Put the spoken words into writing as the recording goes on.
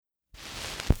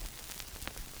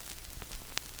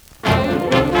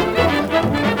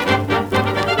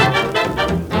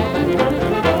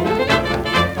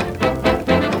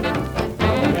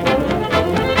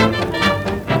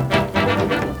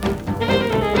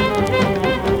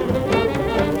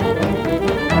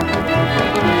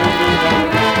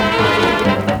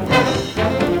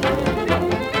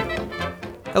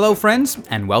Hello friends,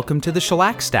 and welcome to the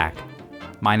Shellac Stack.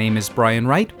 My name is Brian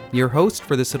Wright, your host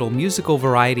for this little musical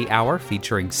variety hour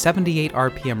featuring 78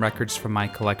 RPM records from my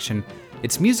collection.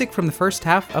 It's music from the first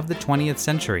half of the 20th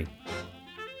century.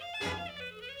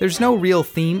 There's no real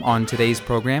theme on today's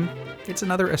program. It's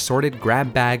another assorted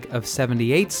grab bag of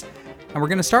 78s, and we're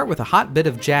going to start with a hot bit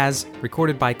of jazz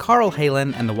recorded by Carl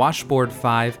Halen and the Washboard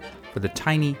 5 for the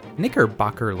tiny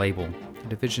Knickerbocker label, a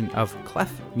division of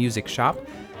Clef Music Shop.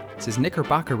 This is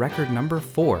Knickerbocker record number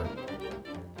 4.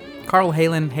 Carl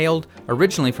Halen hailed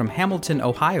originally from Hamilton,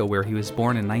 Ohio, where he was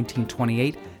born in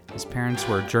 1928. His parents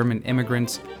were German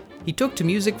immigrants. He took to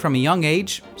music from a young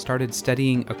age, started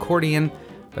studying accordion,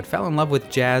 but fell in love with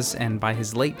jazz and by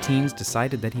his late teens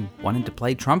decided that he wanted to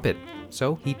play trumpet.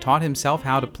 So he taught himself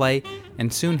how to play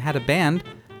and soon had a band,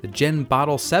 the Gin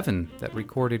Bottle 7, that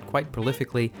recorded quite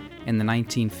prolifically in the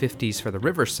 1950s for the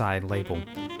Riverside label.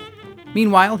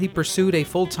 Meanwhile, he pursued a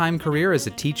full-time career as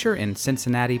a teacher in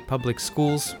Cincinnati public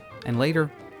schools and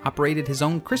later operated his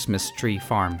own Christmas tree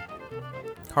farm.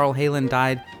 Carl Halen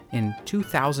died in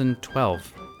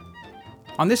 2012.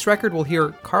 On this record, we'll hear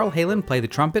Carl Halen play the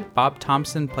trumpet, Bob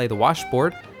Thompson play the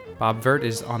washboard, Bob Vert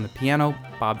is on the piano,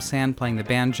 Bob Sand playing the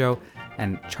banjo,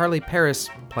 and Charlie Paris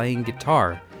playing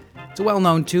guitar. It's a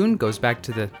well-known tune, goes back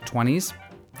to the 20s,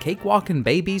 Cakewalkin'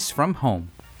 Babies from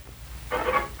Home.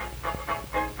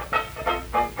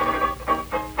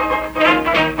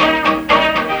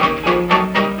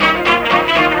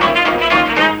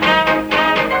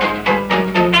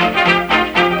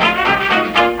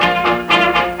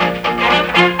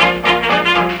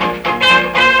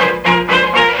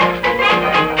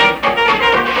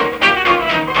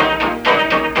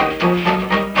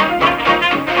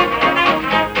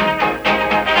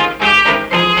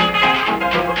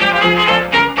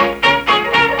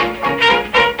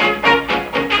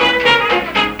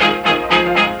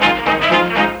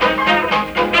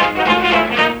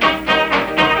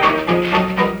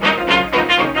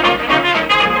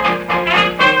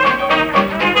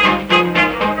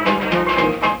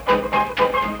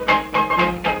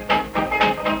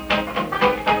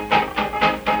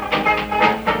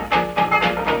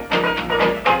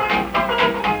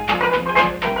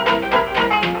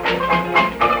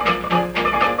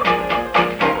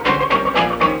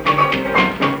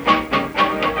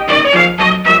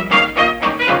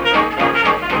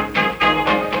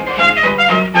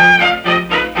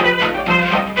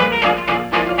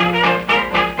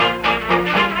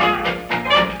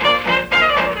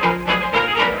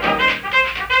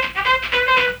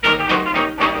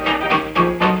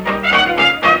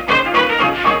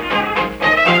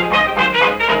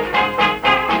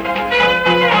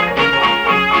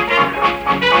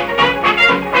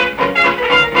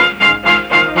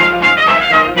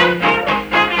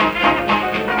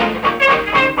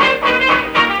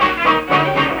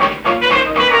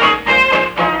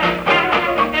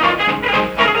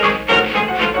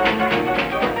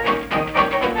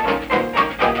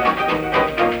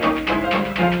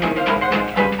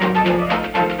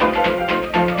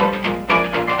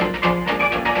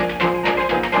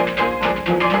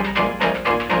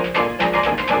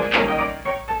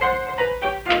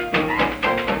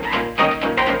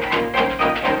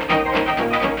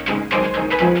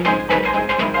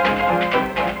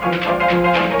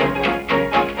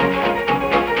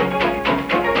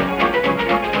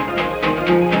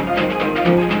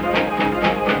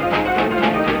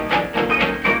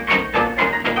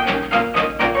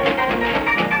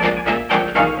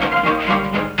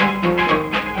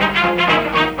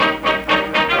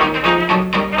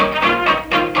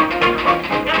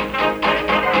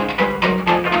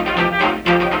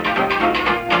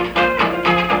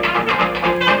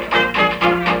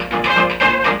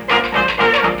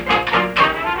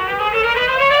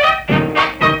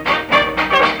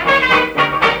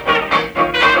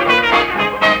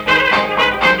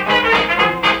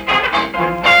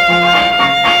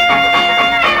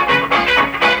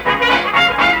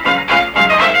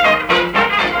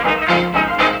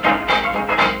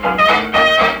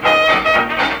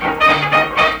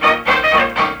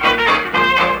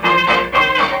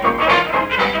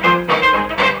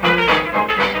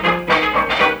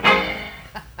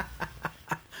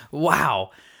 Wow,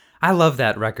 I love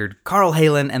that record. Carl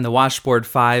Halen and the Washboard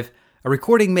 5, a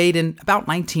recording made in about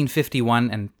 1951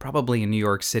 and probably in New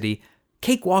York City,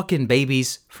 Cakewalkin'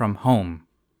 Babies from Home.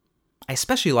 I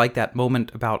especially like that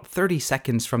moment about 30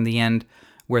 seconds from the end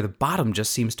where the bottom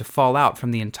just seems to fall out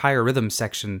from the entire rhythm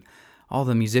section. All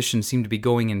the musicians seem to be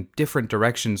going in different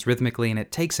directions rhythmically, and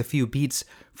it takes a few beats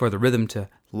for the rhythm to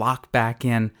lock back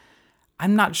in.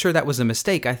 I'm not sure that was a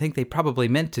mistake. I think they probably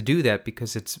meant to do that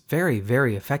because it's very,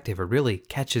 very effective. It really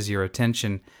catches your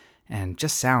attention and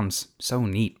just sounds so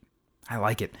neat. I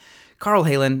like it. Carl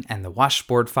Halen and the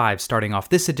Washboard 5 starting off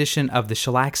this edition of the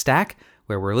Shellac Stack,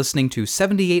 where we're listening to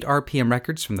 78 RPM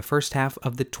records from the first half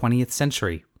of the 20th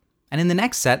century. And in the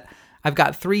next set, I've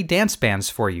got 3 dance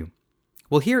bands for you.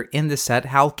 We'll hear in this set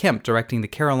Hal Kemp directing the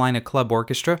Carolina Club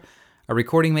Orchestra, a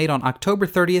recording made on October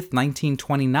 30th,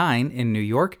 1929 in New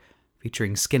York,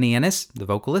 featuring Skinny Ennis, the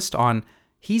vocalist, on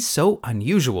He's So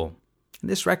Unusual.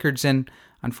 This record's in,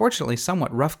 unfortunately,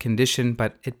 somewhat rough condition,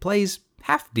 but it plays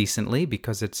half decently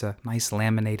because it's a nice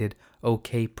laminated,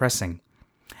 okay pressing.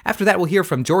 After that, we'll hear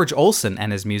from George Olsen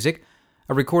and his music,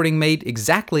 a recording made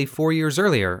exactly 4 years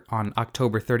earlier on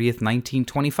October 30th,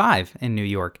 1925 in New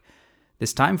York.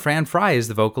 This time, Fran Fry is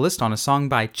the vocalist on a song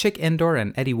by Chick Endor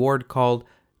and Eddie Ward called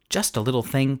Just a Little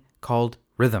Thing Called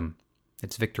Rhythm.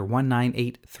 It's Victor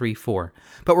 19834.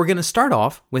 But we're going to start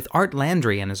off with Art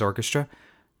Landry and his orchestra,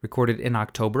 recorded in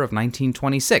October of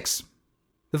 1926.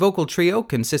 The vocal trio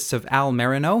consists of Al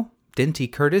Marino,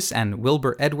 Dinty Curtis, and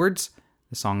Wilbur Edwards.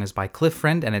 The song is by Cliff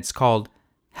Friend, and it's called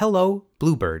Hello,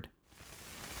 Bluebird.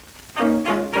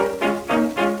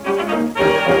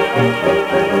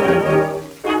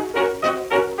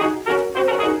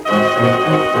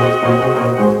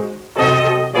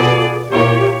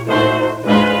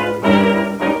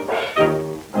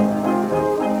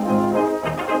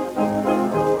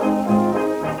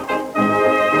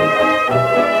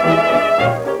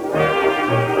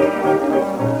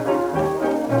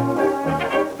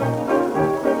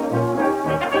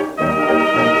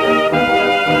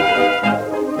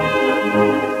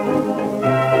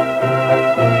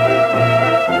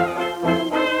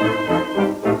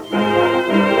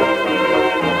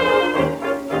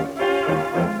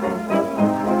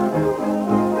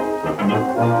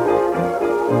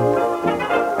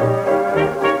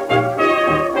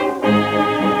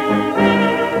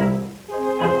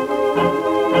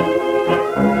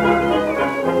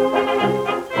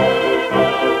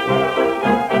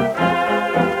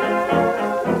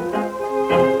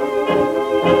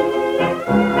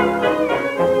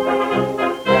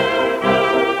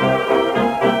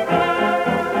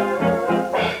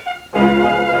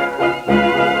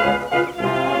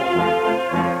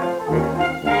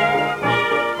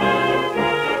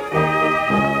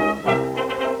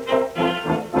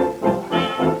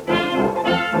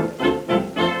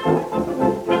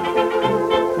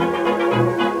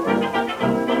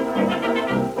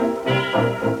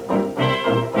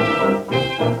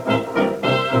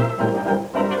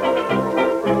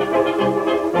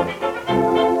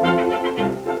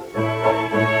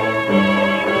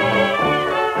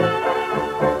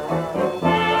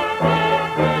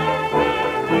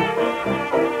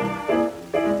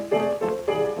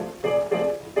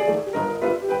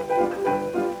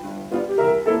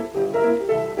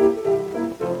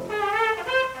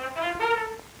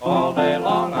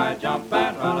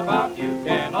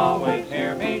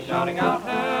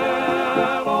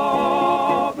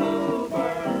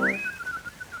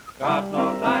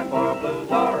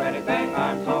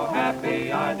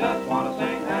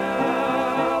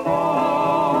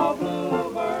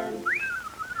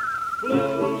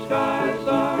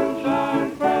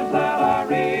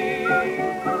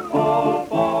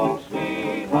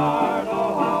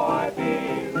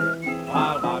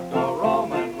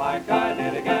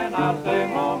 I'll stay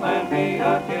home and be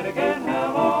a kid again.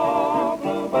 Hello,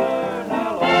 Bluebird,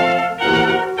 hello.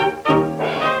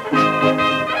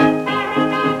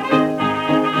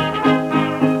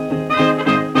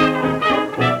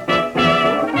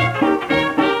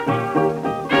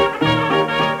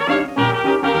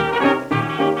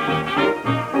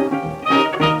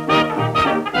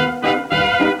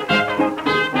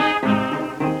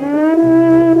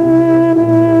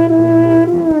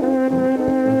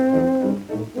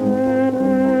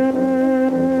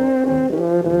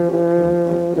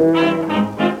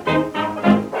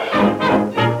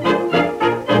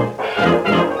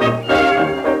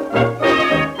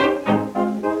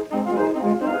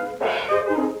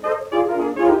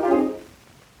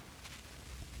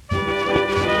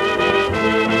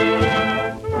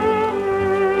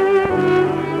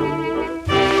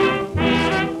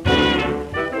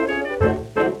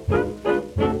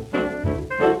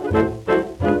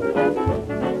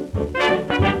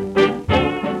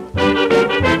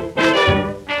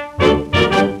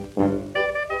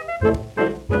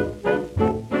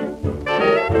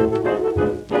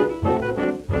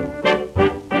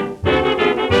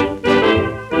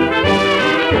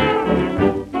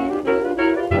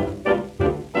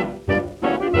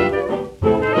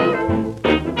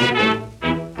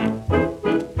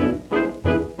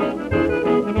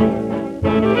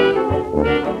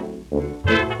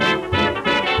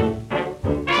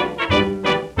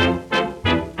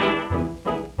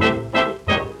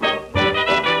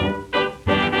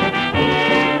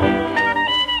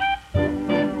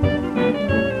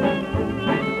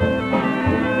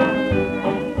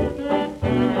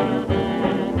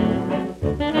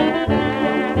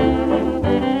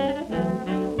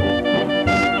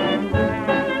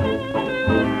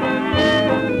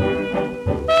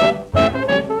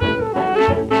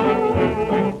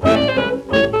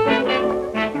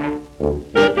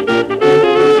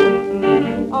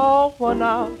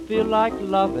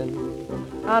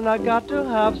 lovin', and I got to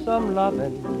have some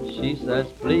lovin'. She says,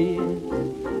 please,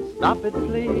 stop it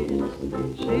please.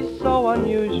 She's so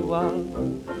unusual.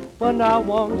 When I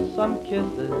want some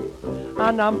kisses,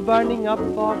 and I'm burning up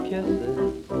for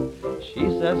kisses, she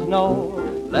says, no,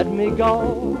 let me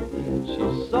go.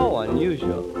 She's so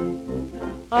unusual.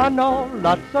 I know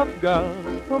lots of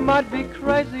girls who might be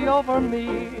crazy over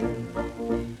me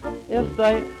if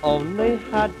they only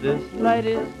had this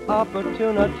lady's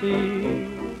opportunity.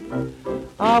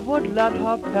 I would let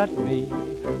her pet me,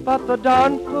 but the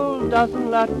darn fool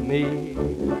doesn't let me.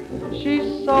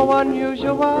 She's so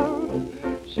unusual,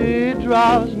 she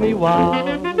drives me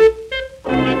wild.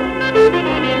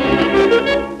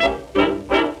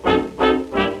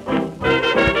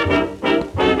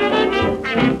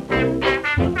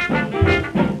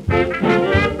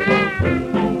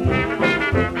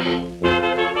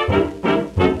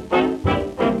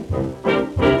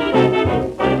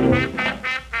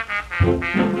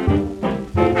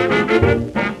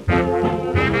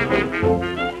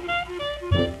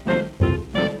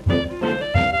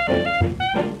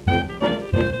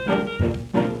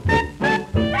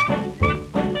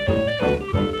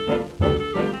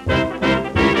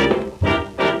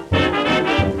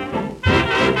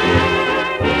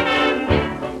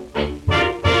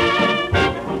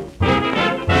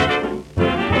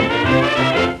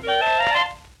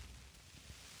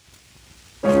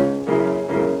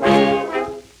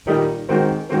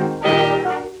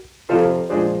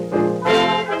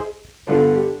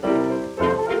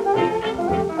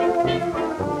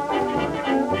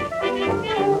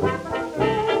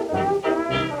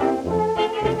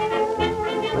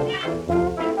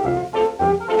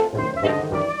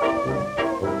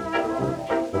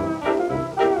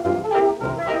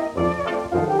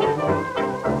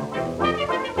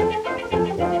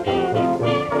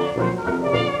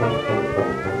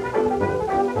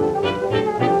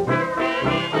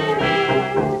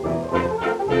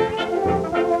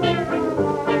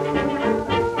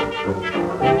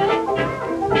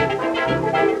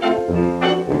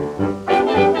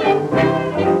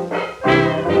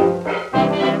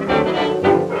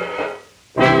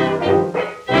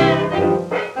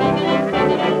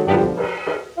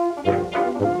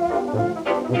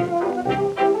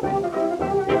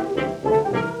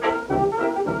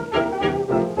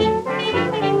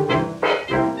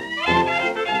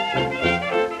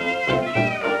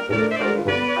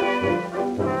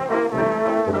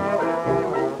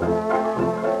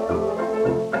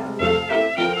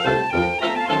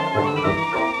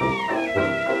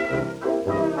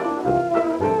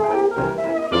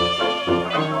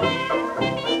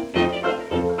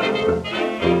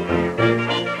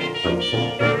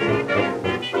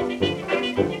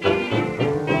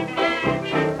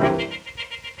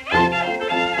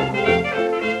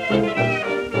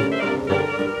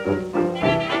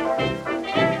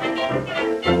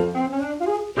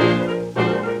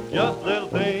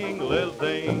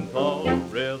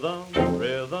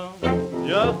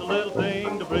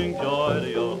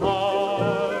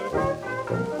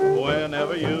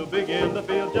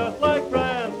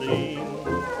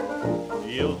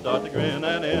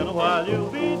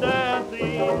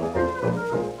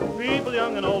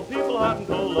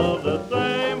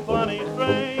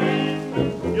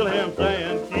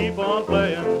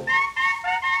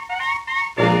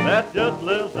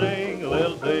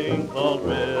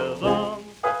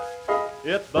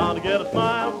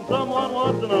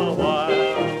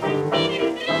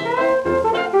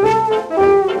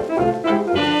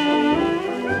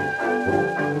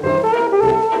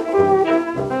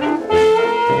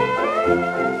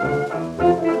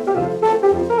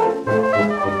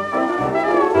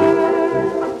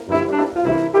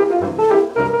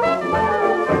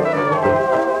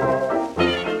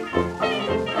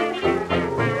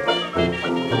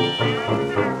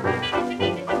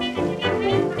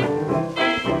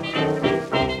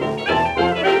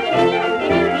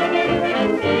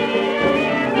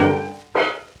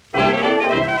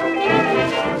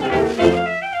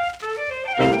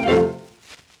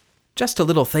 Just a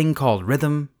little thing called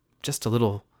rhythm, just a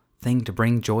little thing to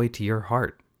bring joy to your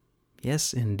heart.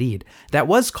 Yes, indeed. That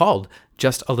was called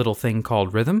Just a Little Thing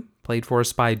Called Rhythm, played for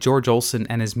us by George Olson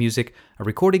and his music, a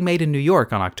recording made in New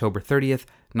York on October 30th,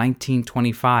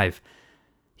 1925.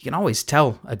 You can always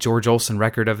tell a George Olson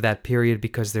record of that period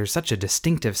because there's such a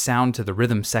distinctive sound to the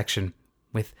rhythm section,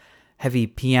 with heavy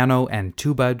piano and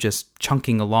tuba just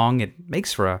chunking along. It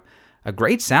makes for a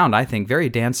great sound, I think, very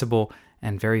danceable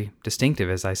and very distinctive.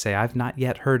 As I say, I've not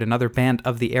yet heard another band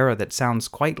of the era that sounds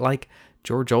quite like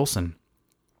George Olson.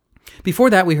 Before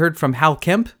that, we heard from Hal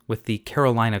Kemp with the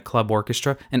Carolina Club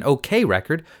Orchestra, an OK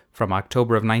record from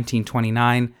October of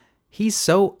 1929, He's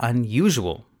So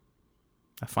Unusual.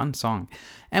 A fun song.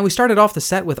 And we started off the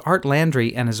set with Art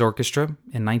Landry and his orchestra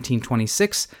in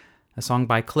 1926, a song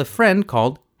by Cliff Friend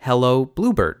called Hello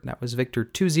Bluebird. That was Victor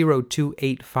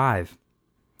 20285.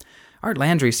 Art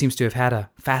Landry seems to have had a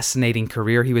fascinating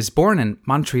career. He was born in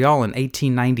Montreal in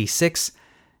 1896,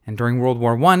 and during World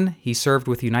War I, he served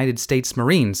with the United States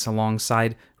Marines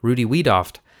alongside Rudy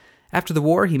Wiedoeft. After the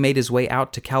war, he made his way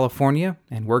out to California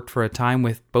and worked for a time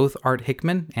with both Art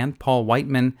Hickman and Paul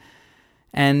Whiteman.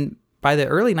 And by the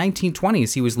early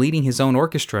 1920s, he was leading his own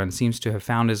orchestra and seems to have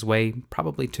found his way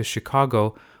probably to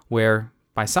Chicago, where,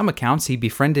 by some accounts, he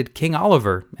befriended King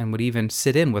Oliver and would even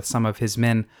sit in with some of his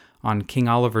men on King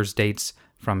Oliver's dates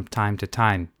from time to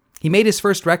time. He made his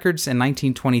first records in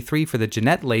 1923 for the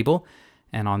Jeanette label,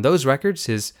 and on those records,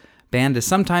 his band is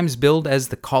sometimes billed as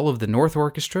the Call of the North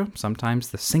Orchestra, sometimes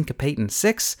the Syncopatin'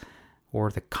 Six, or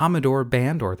the Commodore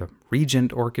Band, or the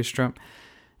Regent Orchestra.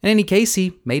 In any case,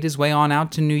 he made his way on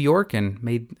out to New York and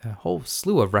made a whole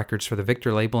slew of records for the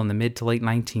Victor label in the mid to late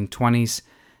 1920s,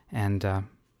 and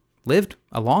lived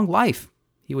a long life.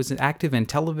 He was active in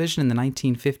television in the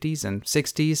 1950s and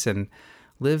 60s and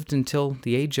lived until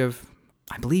the age of,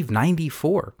 I believe,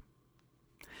 94.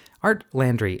 Art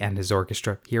Landry and his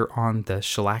orchestra here on the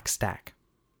Shellac Stack.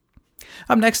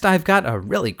 Up next, I've got a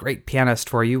really great pianist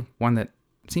for you, one that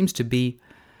seems to be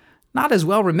not as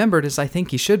well remembered as I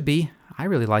think he should be. I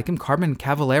really like him, Carmen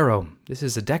Cavallero. This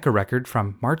is a Decca record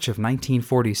from March of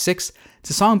 1946. It's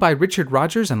a song by Richard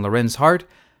Rodgers and Lorenz Hart,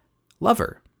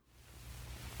 Lover.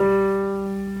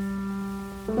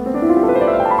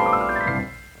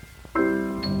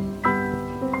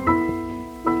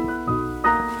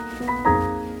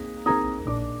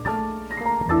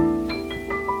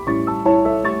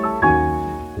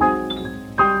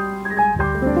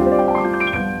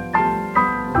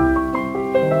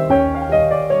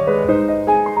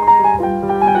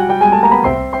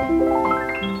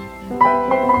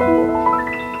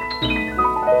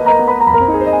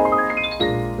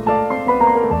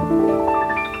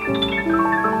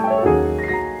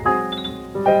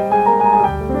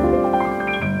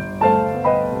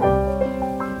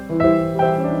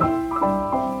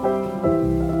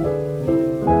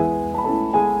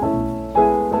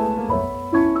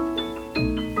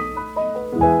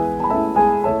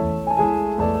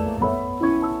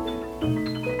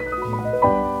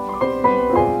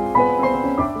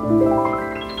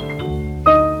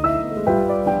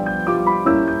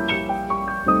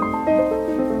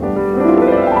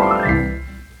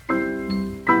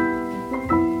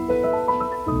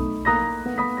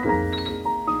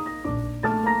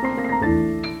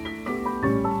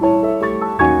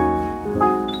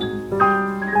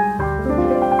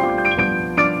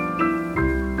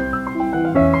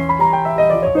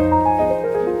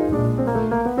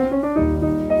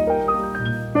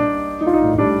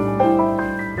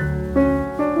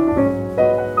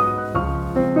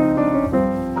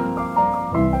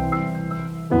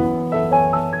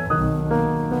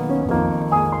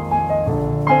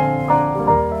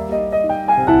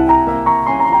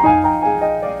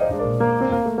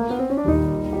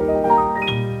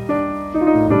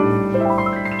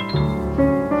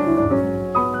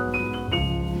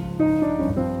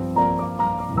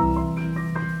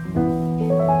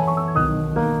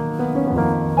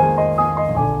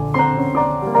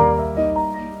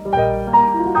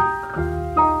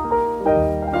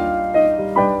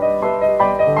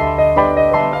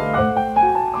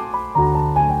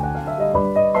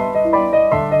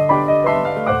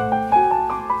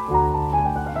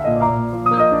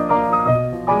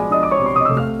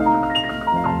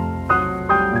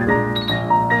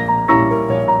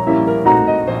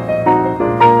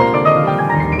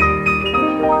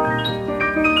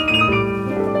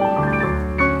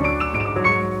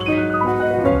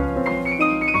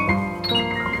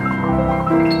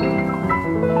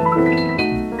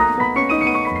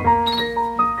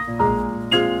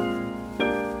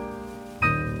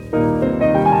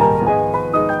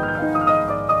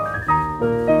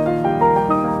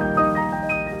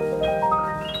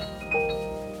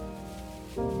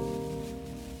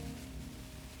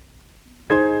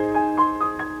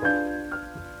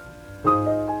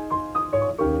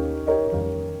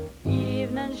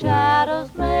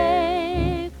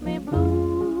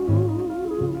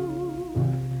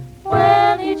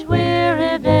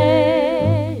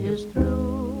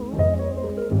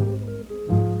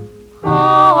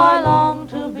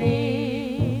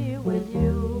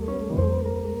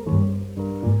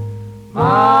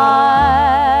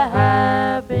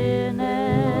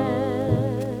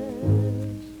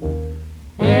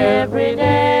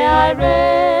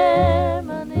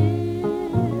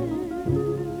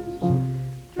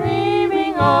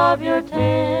 of your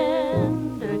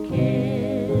tender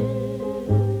kiss,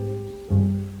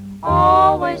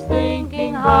 always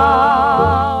thinking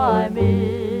how I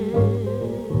miss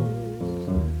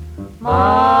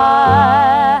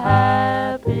my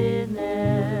happiness.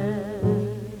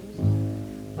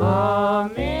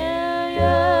 A million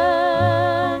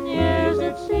years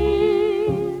it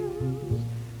seems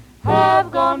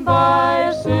have gone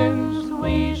by since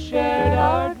we shared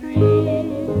our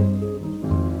dreams,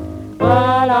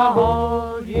 but I'll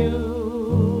hold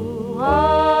you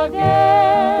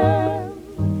again.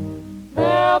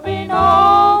 There'll be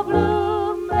no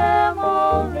blue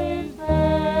memories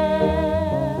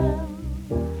then,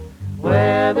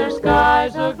 whether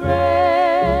skies are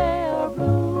gray or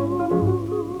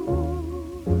blue.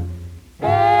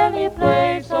 Any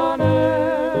place on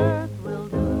earth will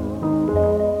do,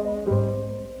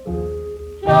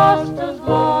 just as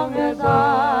long as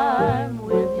I'm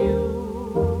with you.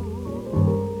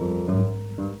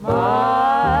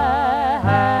 My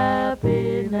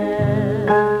happiness.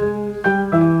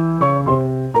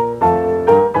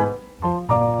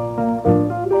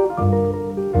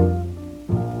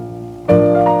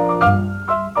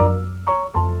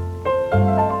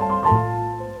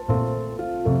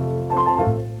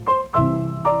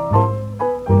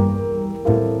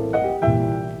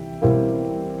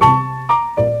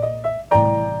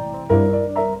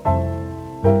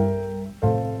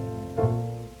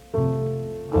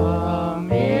 A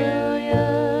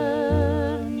million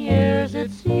years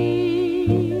it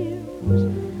seems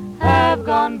have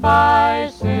gone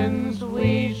by since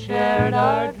we shared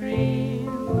our dreams,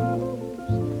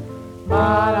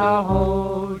 but I'll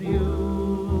hold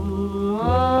you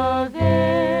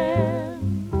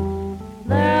again.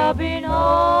 There'll be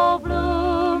no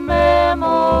blue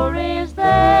memories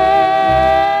then,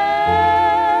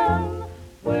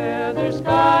 whether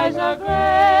skies are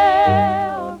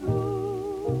gray or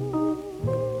blue.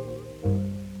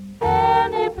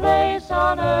 Any place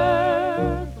on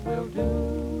earth will do,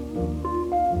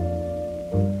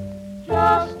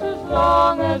 just as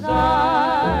long as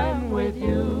I'm with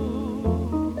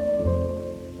you.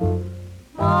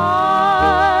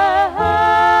 My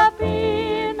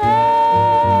happiness.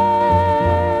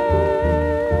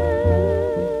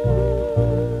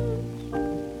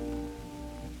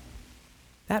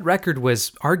 That record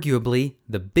was arguably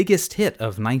the biggest hit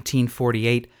of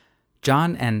 1948,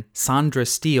 John and Sandra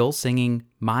Steele singing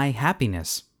My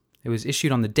Happiness. It was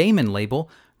issued on the Damon label,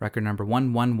 record number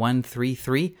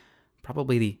 11133,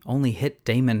 probably the only hit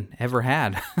Damon ever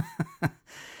had.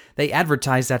 They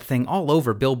advertised that thing all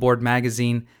over Billboard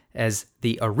magazine as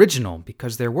the original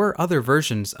because there were other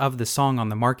versions of the song on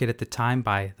the market at the time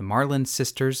by the Marlin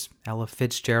Sisters, Ella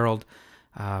Fitzgerald,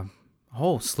 a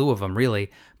whole slew of them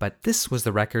really, but this was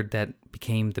the record that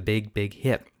became the big, big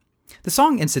hit. The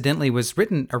song, incidentally, was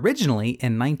written originally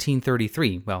in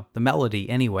 1933, well, the melody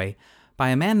anyway, by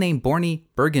a man named Borny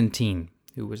Bergantine,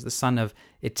 who was the son of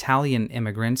Italian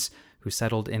immigrants who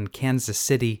settled in Kansas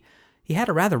City. He had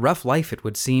a rather rough life, it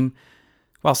would seem.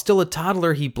 While still a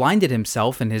toddler, he blinded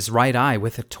himself in his right eye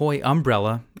with a toy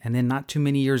umbrella, and then not too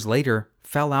many years later,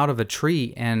 fell out of a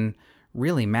tree and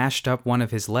really mashed up one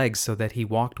of his legs so that he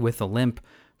walked with a limp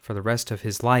for the rest of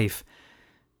his life.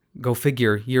 Go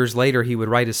figure, years later he would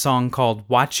write a song called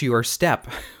Watch Your Step,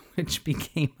 which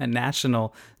became a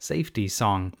national safety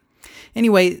song.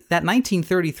 Anyway, that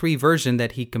 1933 version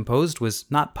that he composed was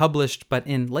not published, but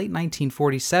in late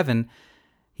 1947,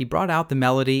 he brought out the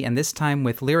melody, and this time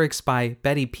with lyrics by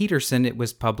Betty Peterson, it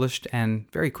was published and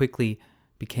very quickly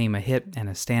became a hit and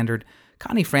a standard.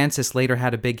 Connie Francis later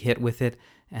had a big hit with it,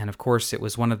 and of course it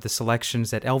was one of the selections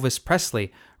that Elvis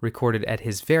Presley recorded at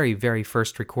his very, very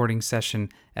first recording session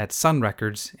at Sun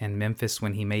Records in Memphis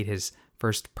when he made his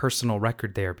first personal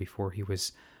record there before he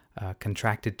was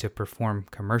contracted to perform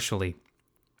commercially.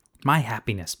 My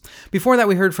Happiness. Before that,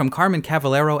 we heard from Carmen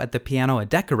Cavallero at the piano, a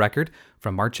Decca record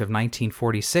from March of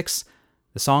 1946,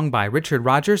 the song by Richard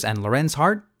Rodgers and Lorenz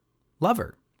Hart,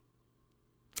 Lover.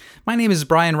 My name is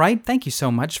Brian Wright. Thank you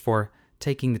so much for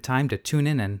taking the time to tune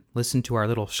in and listen to our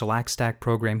little Shellac Stack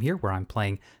program here, where I'm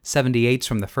playing 78s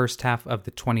from the first half of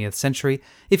the 20th century.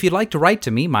 If you'd like to write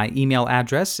to me, my email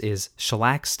address is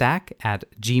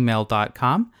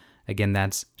shellacstack@gmail.com. Again,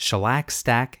 that's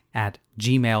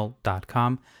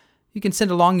shellacstack@gmail.com. You can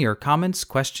send along your comments,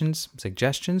 questions,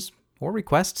 suggestions, or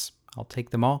requests. I'll take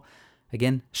them all.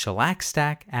 Again,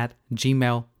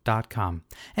 shellacstack@gmail.com.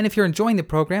 And if you're enjoying the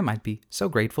program, I'd be so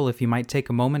grateful if you might take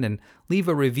a moment and leave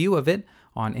a review of it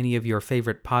on any of your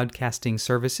favorite podcasting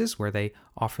services where they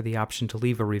offer the option to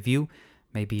leave a review.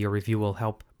 Maybe your review will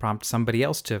help prompt somebody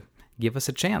else to give us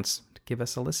a chance, to give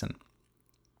us a listen.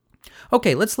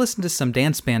 Okay, let's listen to some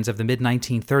dance bands of the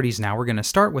mid-1930s now. We're going to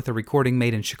start with a recording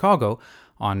made in Chicago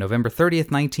on November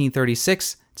 30th,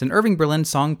 1936. It's an Irving Berlin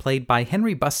song played by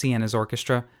Henry Bussey and his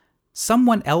orchestra.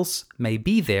 Someone Else May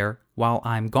Be There While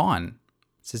I'm Gone.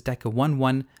 This is Decca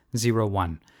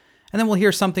 1101. And then we'll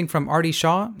hear something from Artie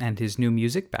Shaw and his new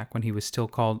music, back when he was still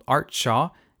called Art Shaw,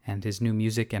 and his new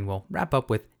music, and we'll wrap up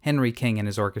with Henry King and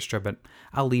his orchestra, but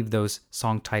I'll leave those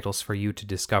song titles for you to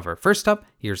discover. First up,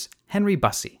 here's Henry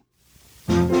Bussey.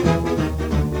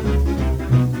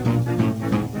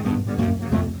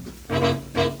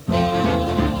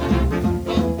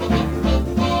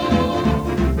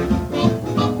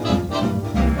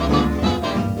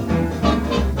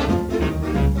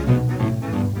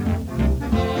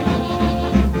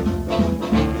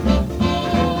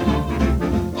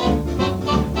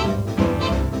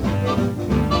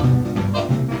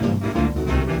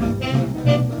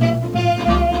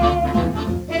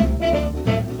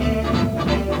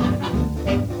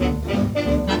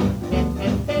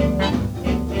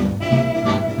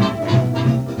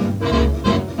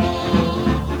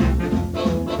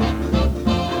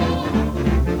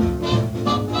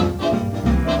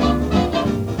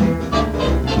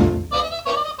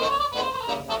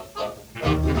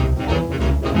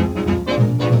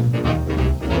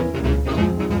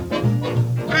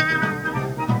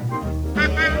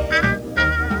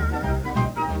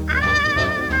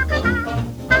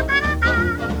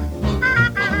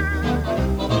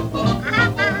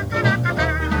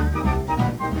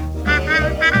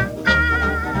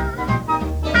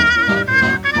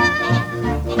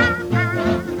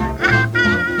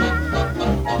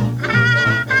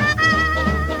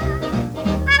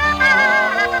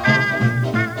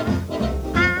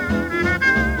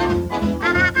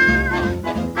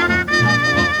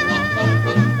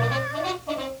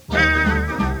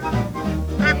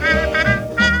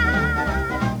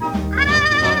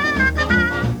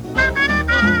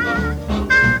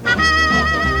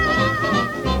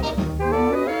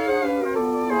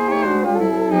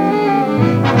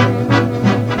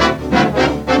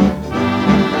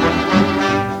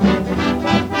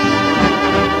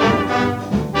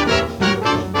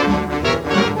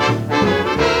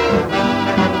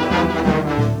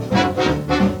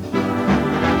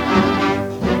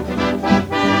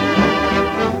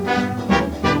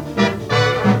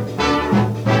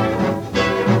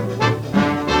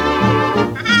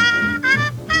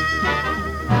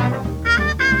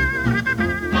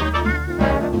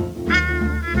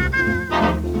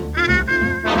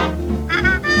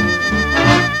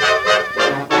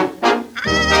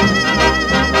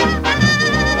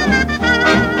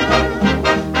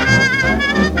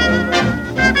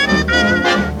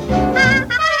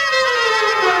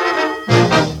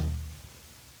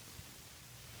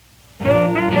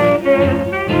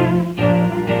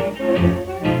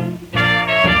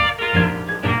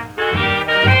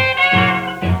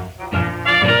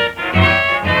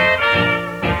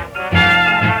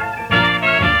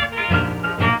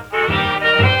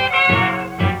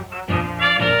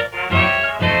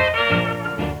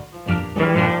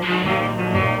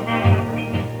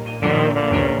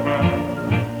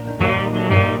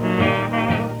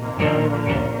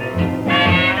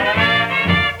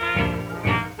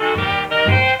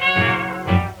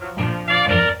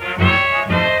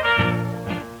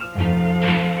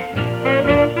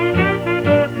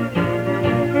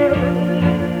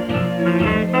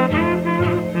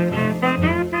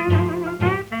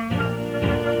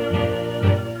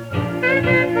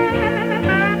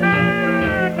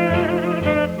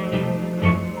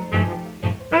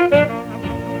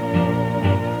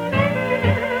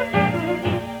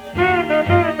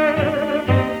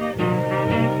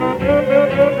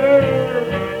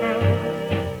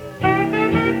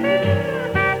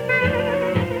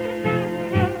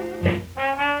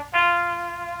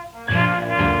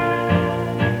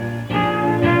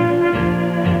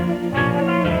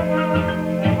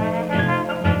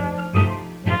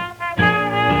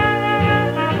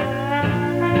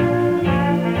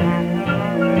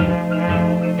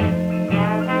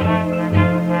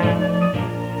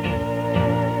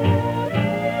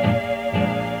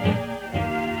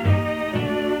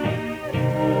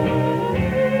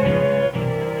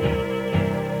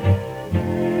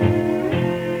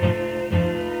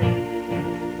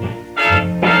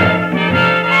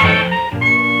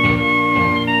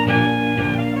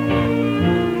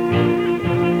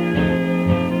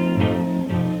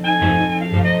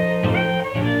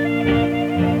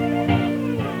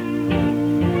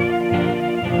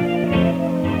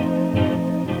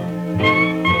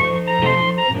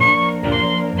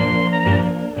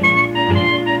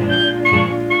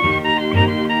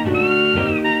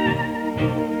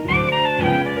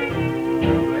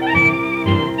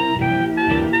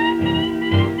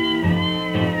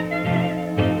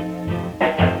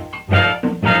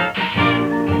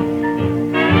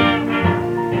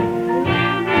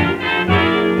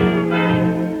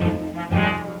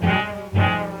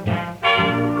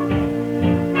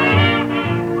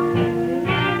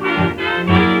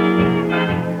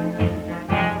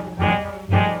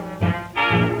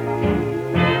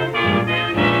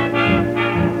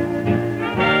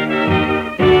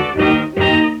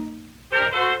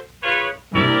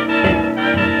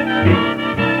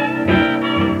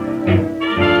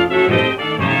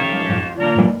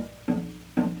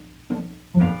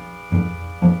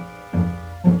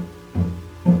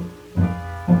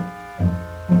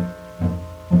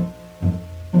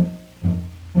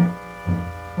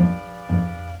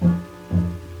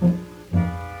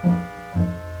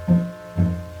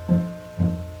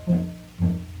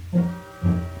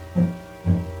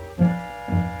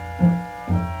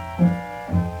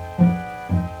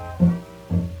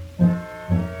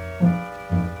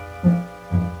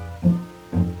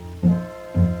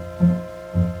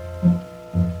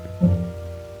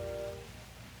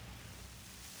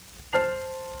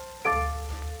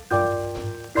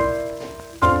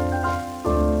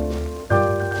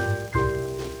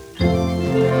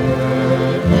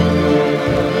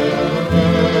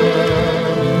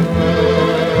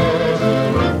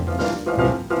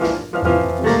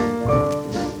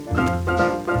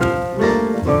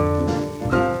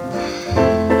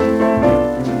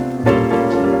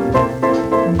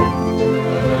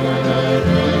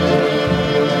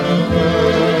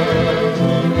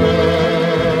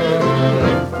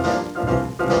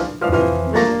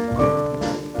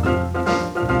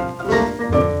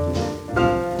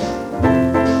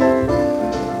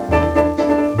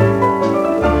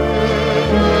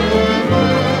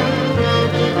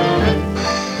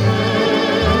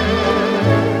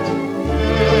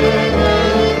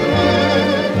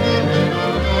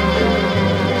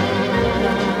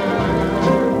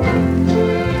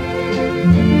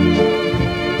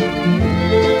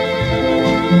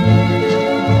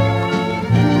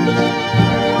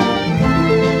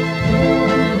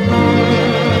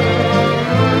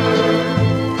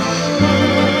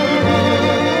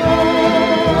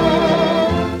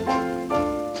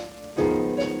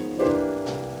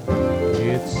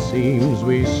 seems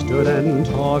we stood and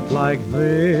talked like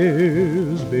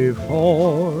this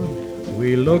before.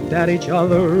 We looked at each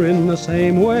other in the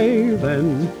same way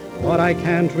then, but I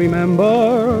can't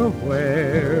remember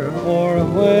where or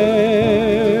when.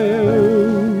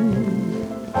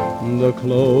 The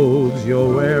clothes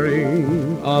you're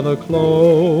wearing are the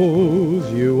clothes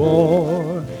you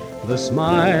wore. The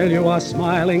smile you are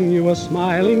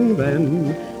smiling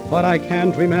then, but I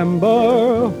can't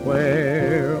remember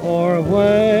where or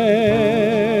when.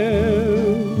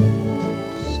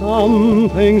 Some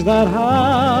things that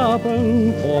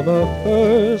happen for the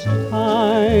first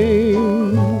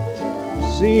time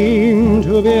seem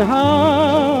to be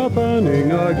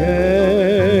happening again.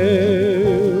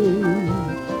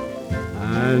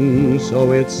 And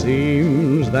so it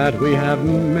seems that we have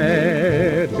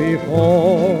met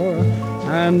before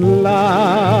and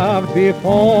laughed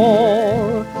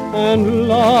before and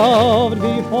loved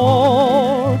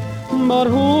before, but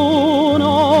who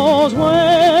knows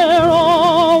where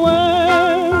or when?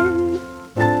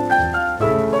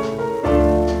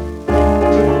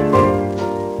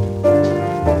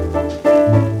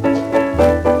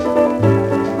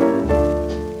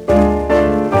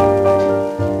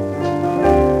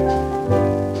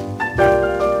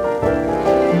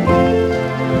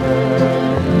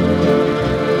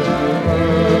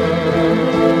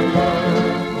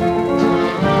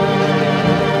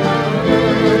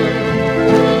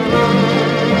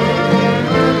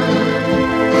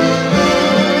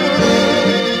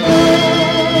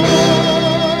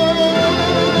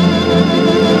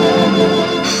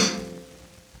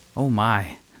 Oh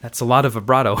my, that's a lot of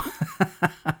vibrato.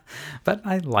 But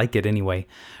I like it anyway.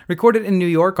 Recorded in New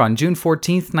York on June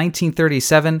 14th,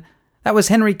 1937, that was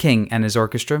Henry King and his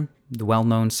orchestra, the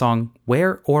well-known song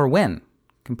Where or When,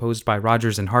 composed by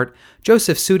Rodgers and Hart.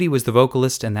 Joseph Sudi was the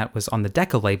vocalist, and that was on the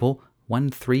Decca label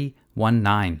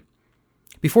 1319.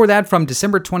 Before that, from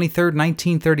December 23rd,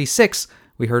 1936,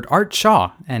 we heard Art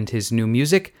Shaw and his new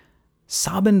music,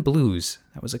 Sobbin' Blues.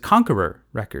 That was a Conqueror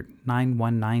record,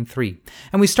 9193.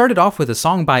 And we started off with a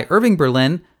song by Irving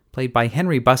Berlin, played by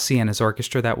Henry Bussey and his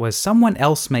orchestra, that was Someone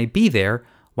Else May Be There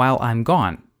While I'm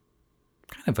Gone.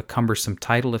 Kind of a cumbersome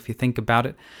title if you think about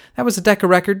it. That was a Decca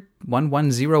record,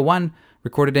 1101,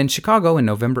 recorded in Chicago in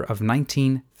November of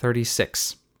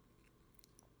 1936.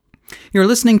 You're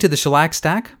listening to the Shellac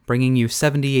Stack, bringing you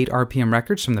 78 RPM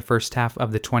records from the first half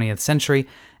of the 20th century,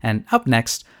 and up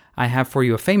next, I have for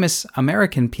you a famous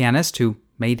American pianist who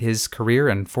made his career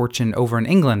and fortune over in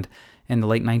England in the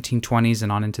late 1920s and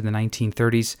on into the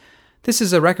 1930s. This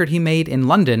is a record he made in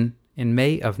London in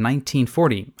May of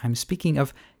 1940. I'm speaking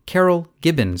of Carroll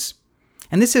Gibbons.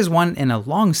 And this is one in a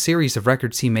long series of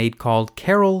records he made called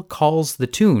Carroll Calls the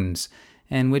Tunes,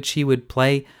 in which he would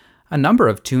play a number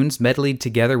of tunes medleyed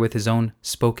together with his own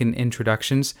spoken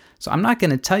introductions. So I'm not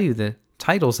going to tell you the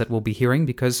titles that we'll be hearing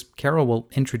because Carroll will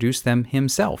introduce them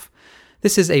himself.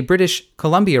 This is a British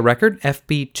Columbia record,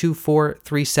 FB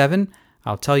 2437.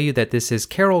 I'll tell you that this is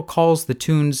Carroll Calls the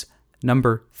Tunes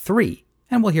number 3,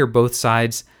 and we'll hear both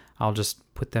sides. I'll just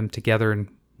put them together and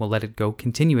we'll let it go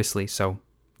continuously. So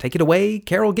take it away,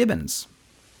 Carroll Gibbons.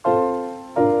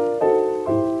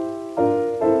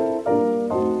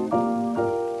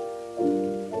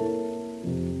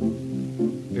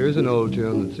 Here's an old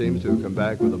tune that seems to have come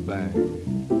back with a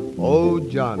bang. Oh,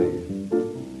 Johnny.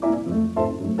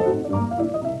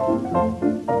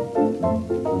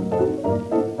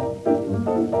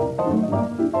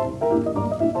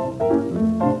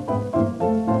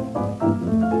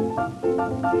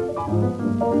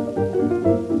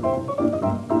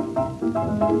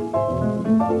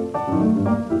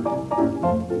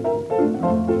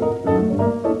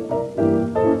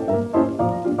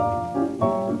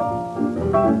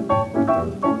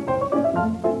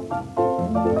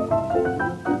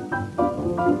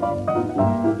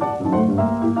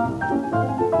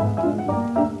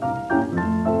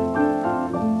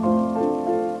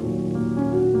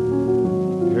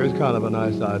 Here's kind of a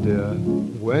nice idea.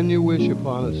 When you wish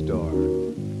upon a star.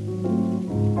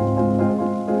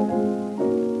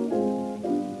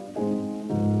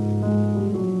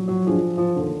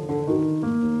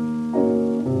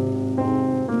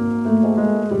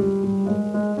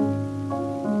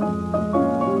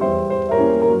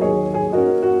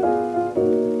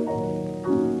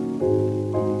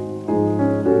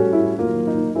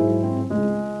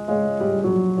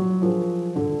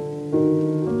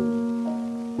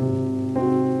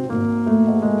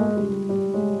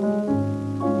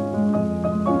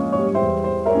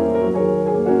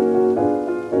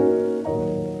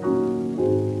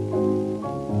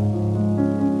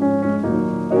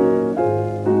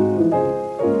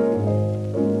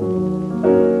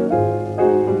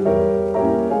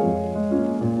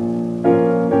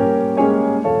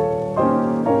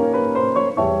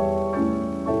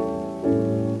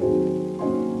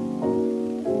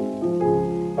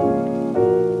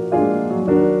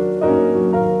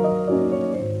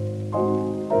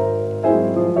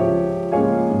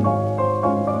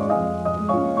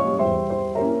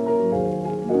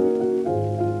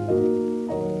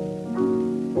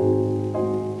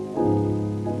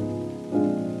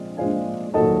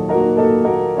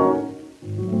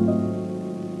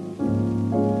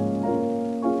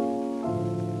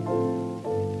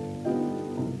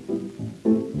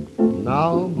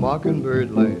 Mockingbird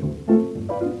Lane.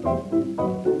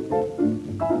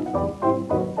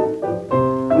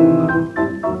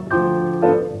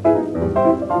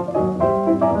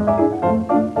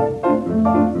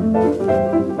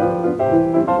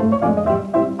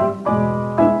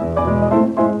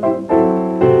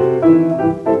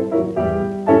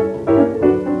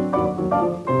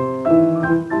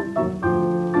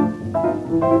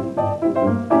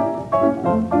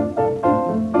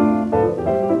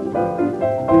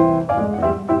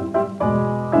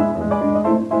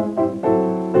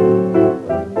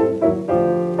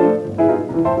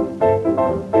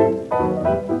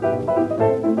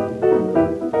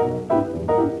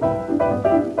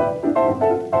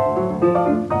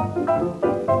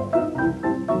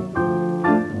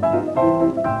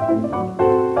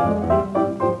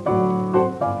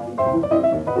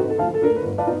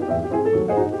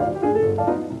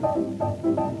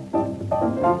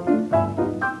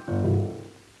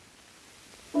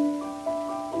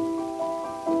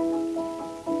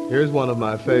 Here's one of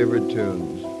my favorite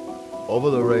tunes, Over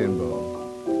the Rainbow.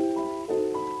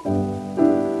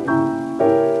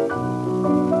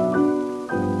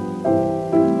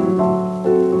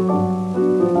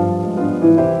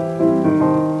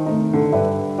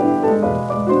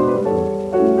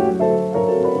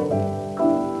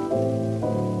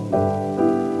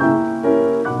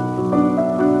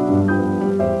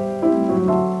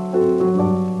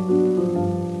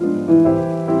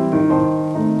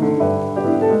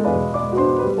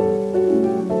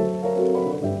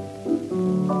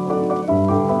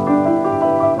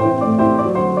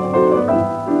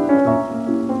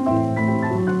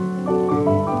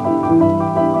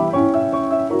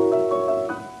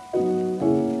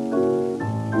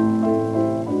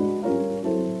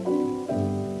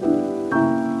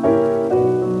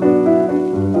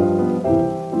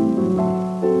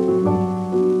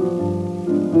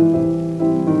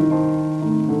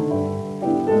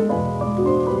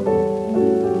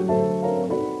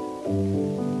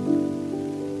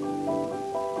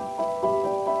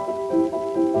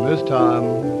 This time,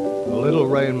 a little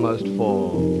rain must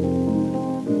fall.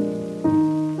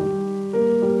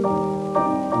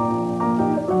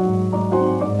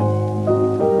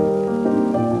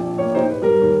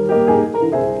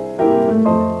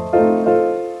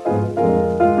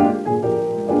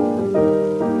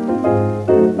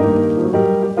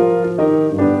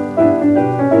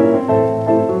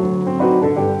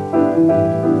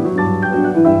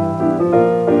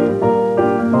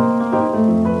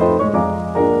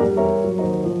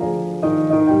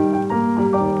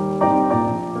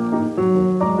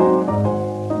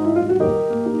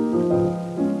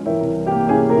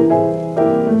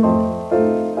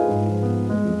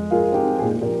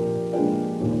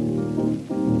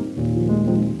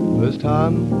 This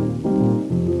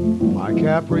time, my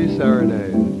Capri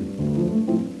Serenade.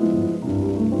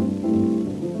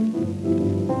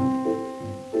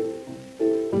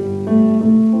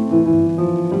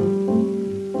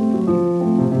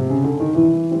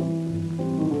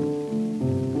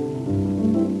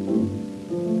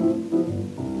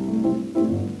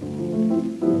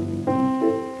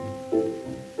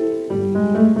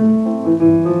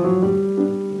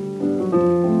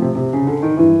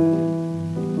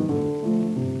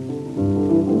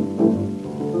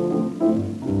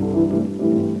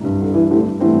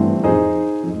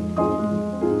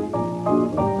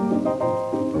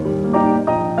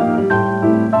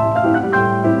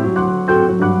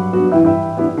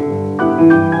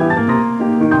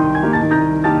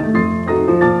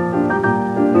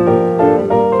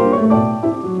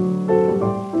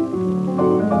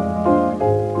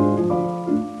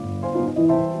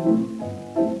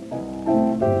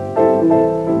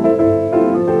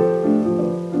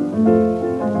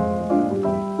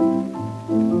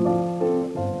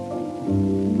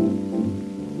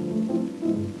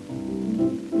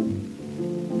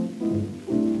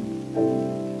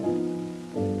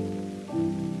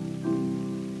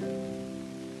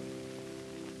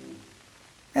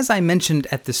 As I mentioned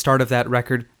at the start of that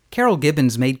record, Carol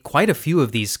Gibbons made quite a few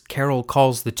of these Carol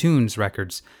Calls the Tunes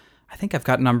records. I think I've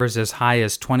got numbers as high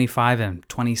as 25 and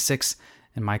 26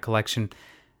 in my collection.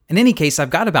 In any case, I've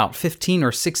got about 15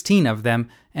 or 16 of them,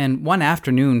 and one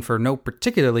afternoon, for no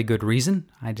particularly good reason,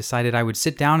 I decided I would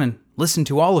sit down and listen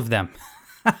to all of them.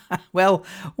 Well,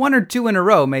 one or two in a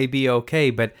row may be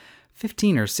okay, but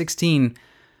 15 or 16...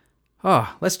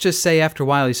 let's just say after a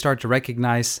while you start to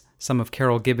recognize some of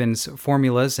Carol Gibbons'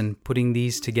 formulas and putting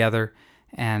these together,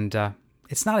 and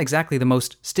it's not exactly the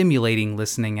most stimulating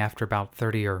listening after about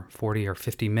 30 or 40 or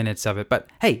 50 minutes of it. But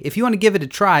hey, if you want to give it a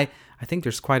try, I think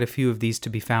there's quite a few of these to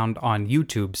be found on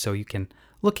YouTube, so you can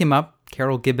Look him up,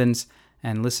 Carol Gibbons,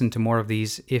 and listen to more of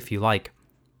these if you like.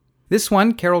 This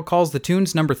one, Carol calls the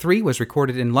tunes number 3, was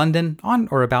recorded in London on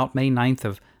or about May 9th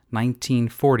of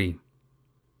 1940.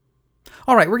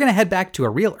 All right, we're going to head back to a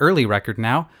real early record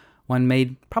now, one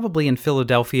made probably in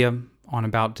Philadelphia on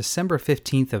about December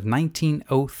 15th of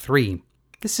 1903.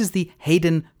 This is the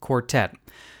Haydn Quartet.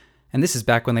 And this is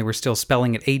back when they were still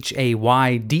spelling it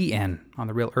Haydn on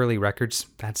the real early records.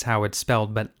 That's how it's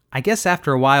spelled. But I guess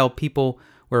after a while, people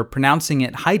were pronouncing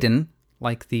it Haydn,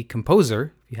 like the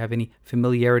composer. If you have any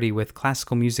familiarity with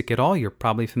classical music at all, you're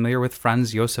probably familiar with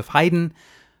Franz Joseph Haydn,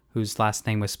 whose last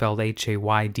name was spelled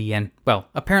Haydn. Well,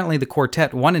 apparently the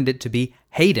quartet wanted it to be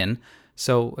Haydn,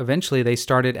 so eventually they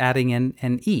started adding in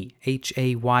an E,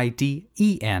 Haydn.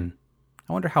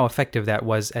 I wonder how effective that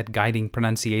was at guiding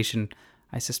pronunciation.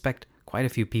 I suspect quite a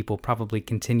few people probably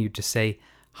continued to say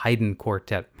Haydn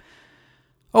Quartet.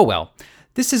 Oh well.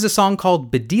 This is a song called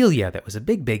Bedelia that was a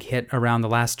big hit around the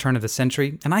last turn of the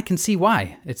century, and I can see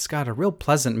why. It's got a real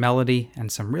pleasant melody and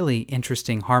some really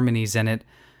interesting harmonies in it.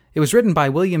 It was written by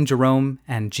William Jerome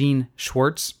and Gene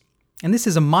Schwartz, and this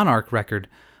is a Monarch record,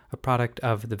 a product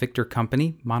of the Victor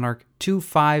Company, Monarch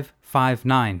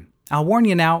 2559. I'll warn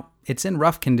you now, it's in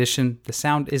rough condition, the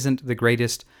sound isn't the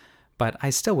greatest, but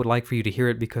I still would like for you to hear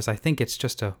it because I think it's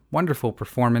just a wonderful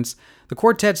performance. The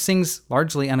quartet sings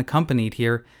largely unaccompanied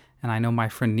here, and I know my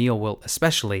friend Neil will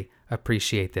especially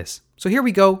appreciate this. So here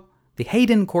we go, the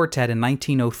Haydn Quartet in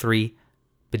 1903,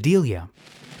 Bedelia.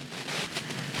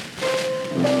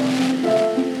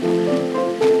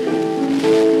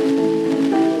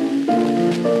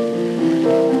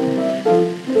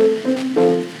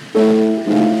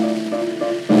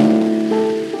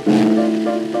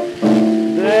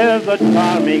 There's a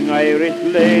charming Irish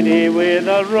lady with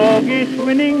a roguish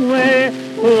winning way,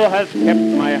 who has kept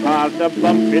my heart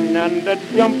a-bumping and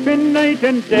a-jumping night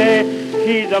and day.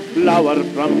 She's a flower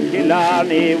from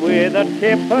Killarney with a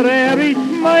Tipperary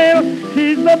smile.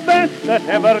 She's the best that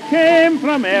ever came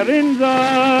from Erin's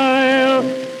Isle.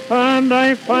 And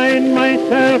I find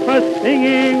myself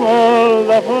a-singing all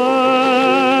the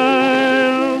while.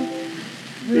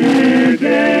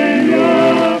 Bedelia,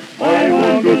 I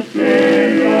want to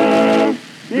stay ya.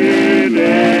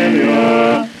 Bedelia,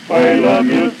 I love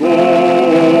you so.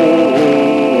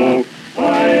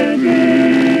 I'll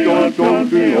be your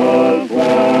country all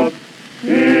for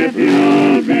if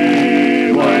you'll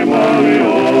be my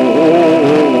Mario.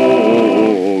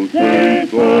 Say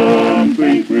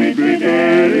something, sweet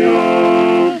Bedelia.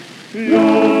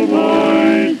 Your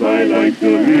voice I like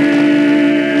to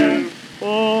hear.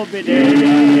 Oh, Bedelia,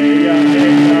 Bedelia,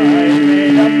 I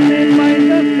made up my mind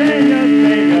to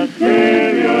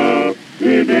say ya,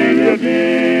 Bedelia,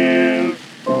 dear.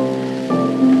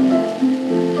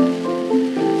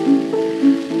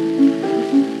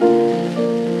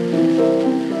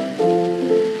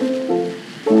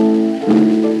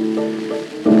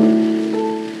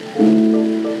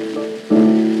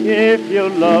 If you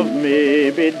love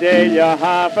me, Bedelia,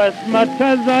 half as much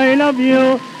as I love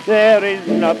you, there is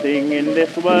nothing in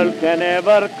this world can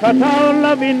ever cut our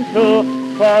love in two.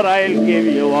 For I'll give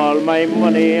you all my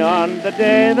money on the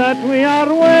day that we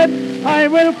are wed. I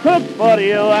will cook for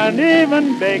you and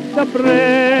even bake the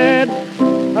bread.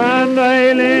 And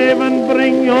I'll even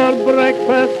bring your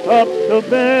breakfast up to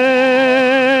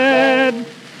bed.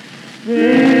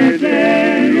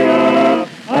 Bedelia,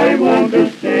 I want to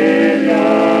stay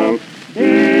ya.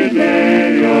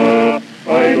 Bedelia,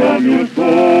 I love you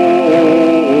so.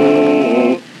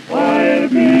 I'll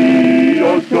be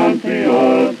your country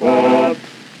all for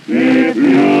if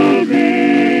you'll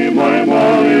be my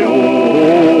Mario.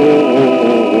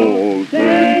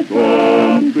 Say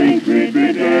something, sweet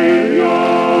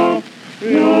Bedelia.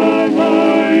 Your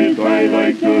voice I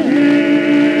like to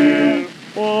hear.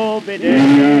 Oh,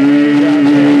 Bedelia,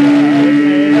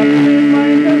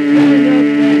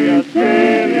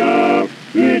 Bedelia,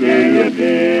 Bedelia,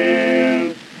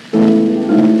 dear.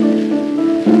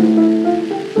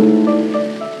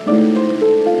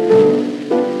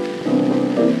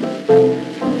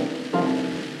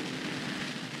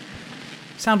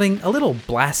 Sounding a little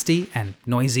blasty and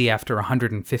noisy after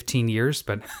 115 years,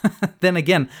 but then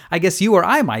again, I guess you or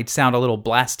I might sound a little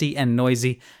blasty and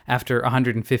noisy after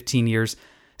 115 years.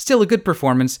 Still a good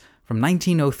performance from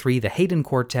 1903, the Haydn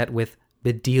Quartet with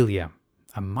Bedelia,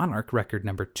 a Monarch record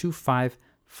number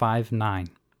 2559.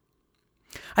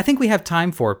 I think we have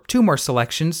time for 2 more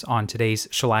selections on today's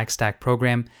Shellac Stack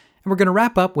program, and we're going to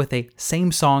wrap up with a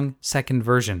same song second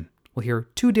version. We'll hear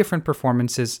 2 different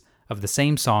performances of the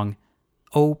same song,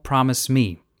 Oh Promise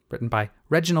Me, written by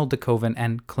Reginald DeKoven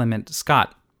and Clement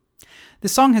Scott.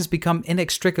 This song has become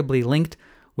inextricably linked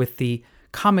with the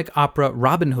comic opera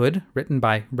Robin Hood, written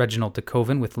by Reginald de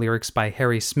Koven with lyrics by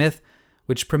Harry Smith,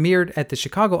 which premiered at the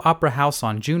Chicago Opera House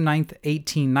on June 9,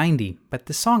 1890. But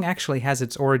the song actually has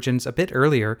its origins a bit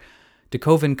earlier. De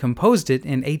Koven composed it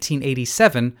in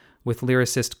 1887 with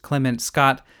lyricist Clement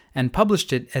Scott and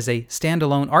published it as a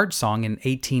standalone art song in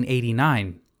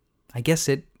 1889. I guess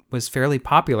it was fairly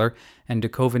popular, and de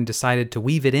Koven decided to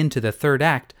weave it into the third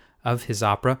act of his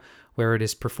opera, where it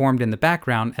is performed in the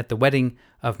background at the wedding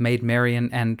of Maid Marian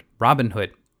and Robin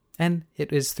Hood. And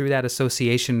it is through that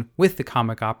association with the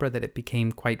comic opera that it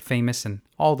became quite famous, and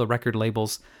all the record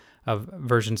labels of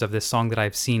versions of this song that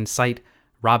I've seen cite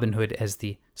Robin Hood as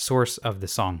the source of the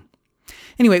song.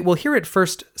 Anyway, we'll hear it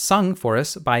first sung for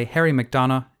us by Harry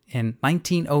McDonough in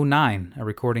 1909, a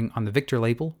recording on the Victor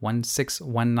label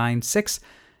 16196,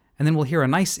 and then we'll hear a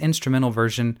nice instrumental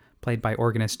version played by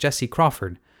organist Jesse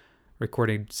Crawford,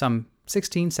 recorded some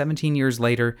 16, 17 years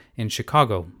later in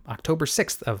Chicago, October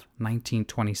 6th of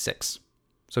 1926.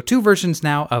 So 2 versions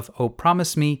now of Oh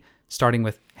Promise Me, starting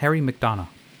with Harry McDonough.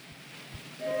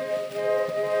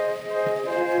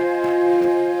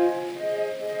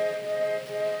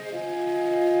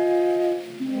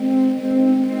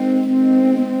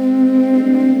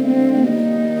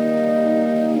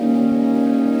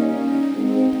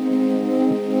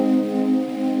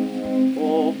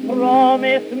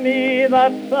 Promise me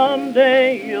that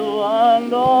someday you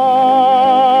and I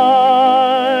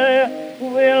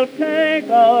will take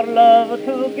our love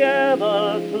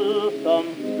together to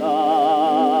some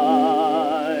sky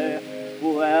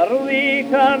where we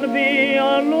can be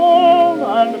alone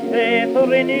and faith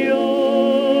renew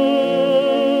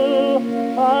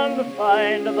and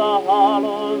find the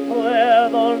hollows where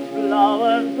those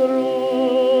flowers grew.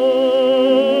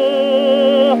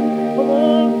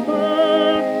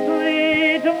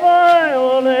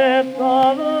 Violets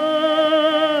of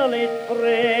early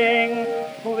spring,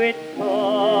 which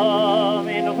come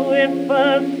in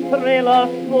whispers thrill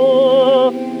us so,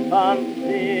 and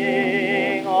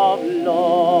sing of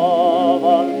love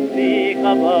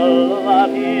unspeakable that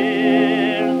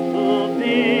is to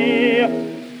be.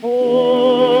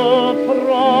 Oh,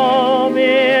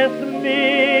 promise me,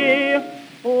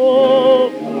 oh,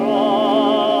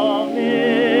 promise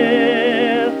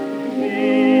me.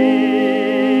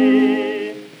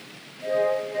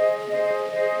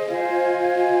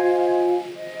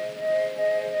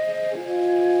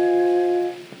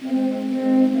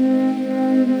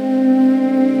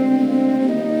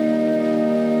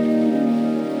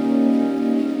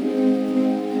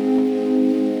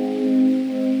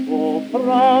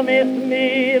 Promise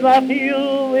me that you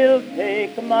will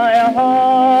take my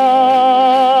hand,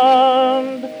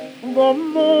 the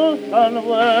most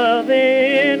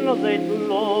unworthy in this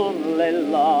lonely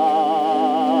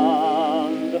land,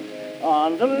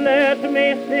 and let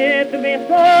me sit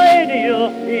beside you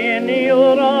in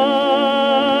your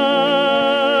eyes,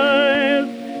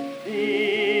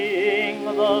 seeing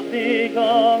the vision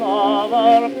of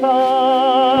our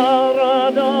paradise.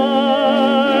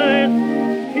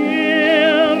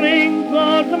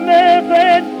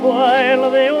 Message while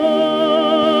the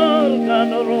organ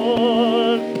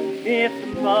rolls its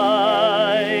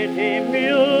mighty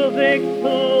music to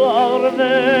our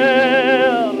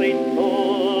very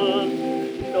souls.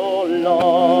 No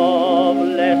love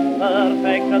less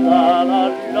perfect than a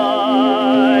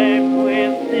life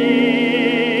with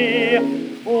thee.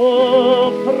 Oh,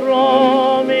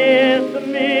 promise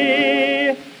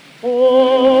me,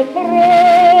 oh, promise.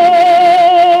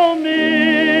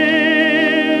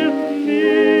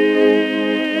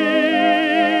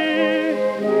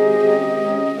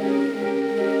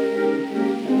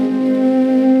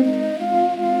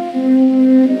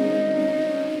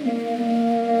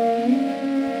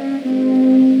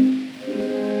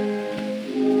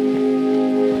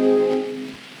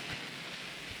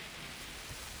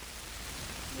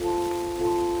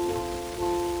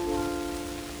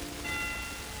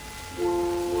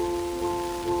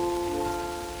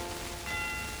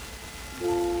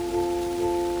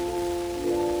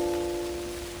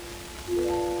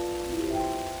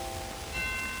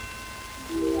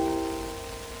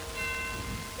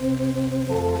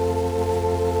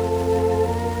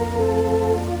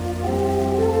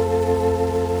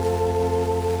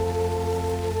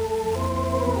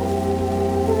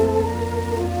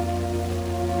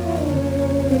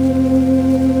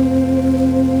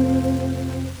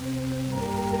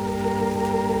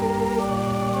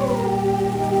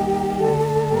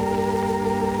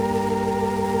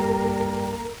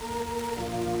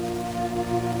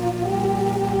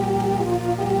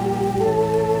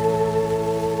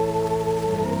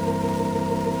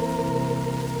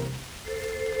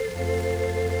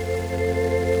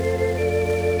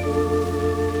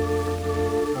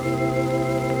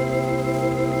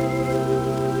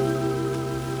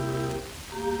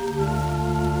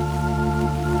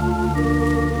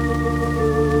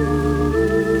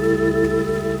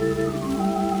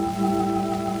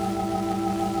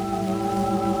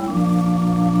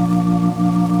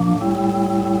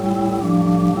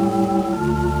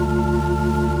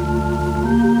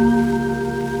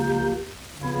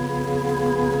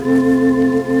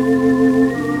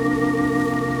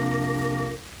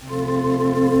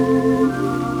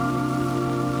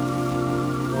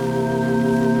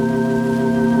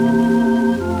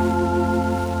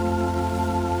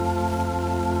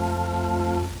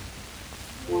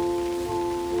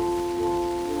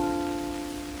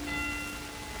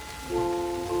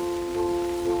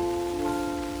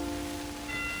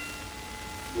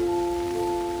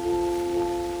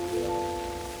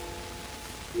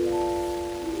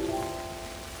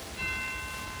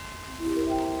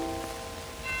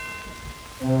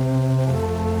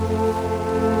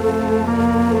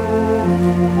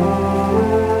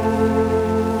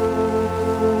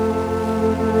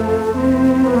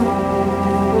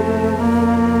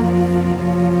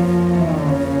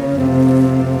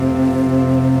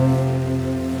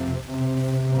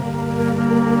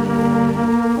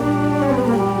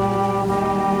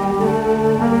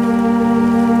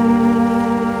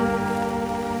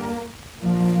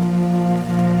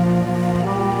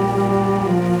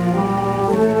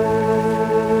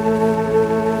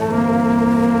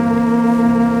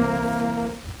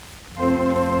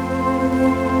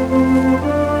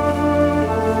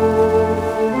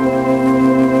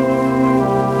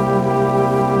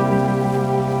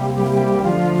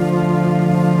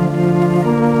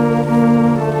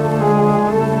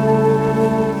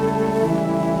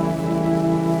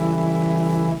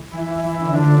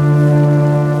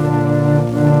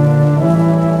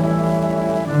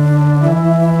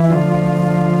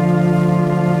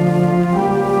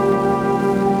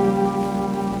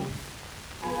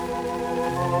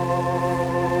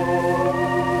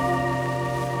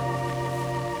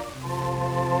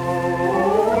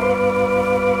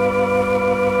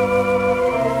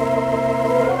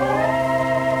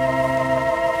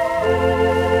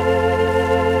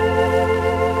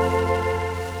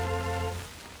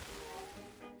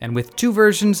 And with two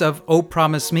versions of Oh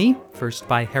Promise Me, first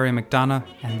by Harry McDonough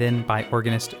and then by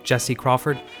organist Jesse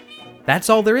Crawford, that's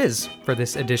all there is for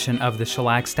this edition of the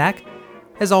Shellac Stack.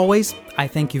 As always, I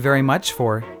thank you very much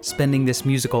for spending this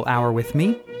musical hour with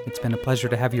me. It's been a pleasure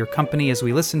to have your company as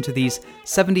we listen to these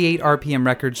 78 RPM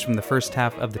records from the first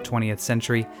half of the 20th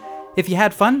century. If you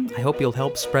had fun, I hope you'll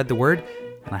help spread the word,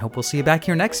 and I hope we'll see you back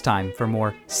here next time for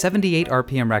more 78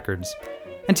 RPM records.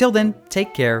 Until then,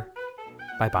 take care.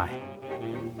 Bye-bye.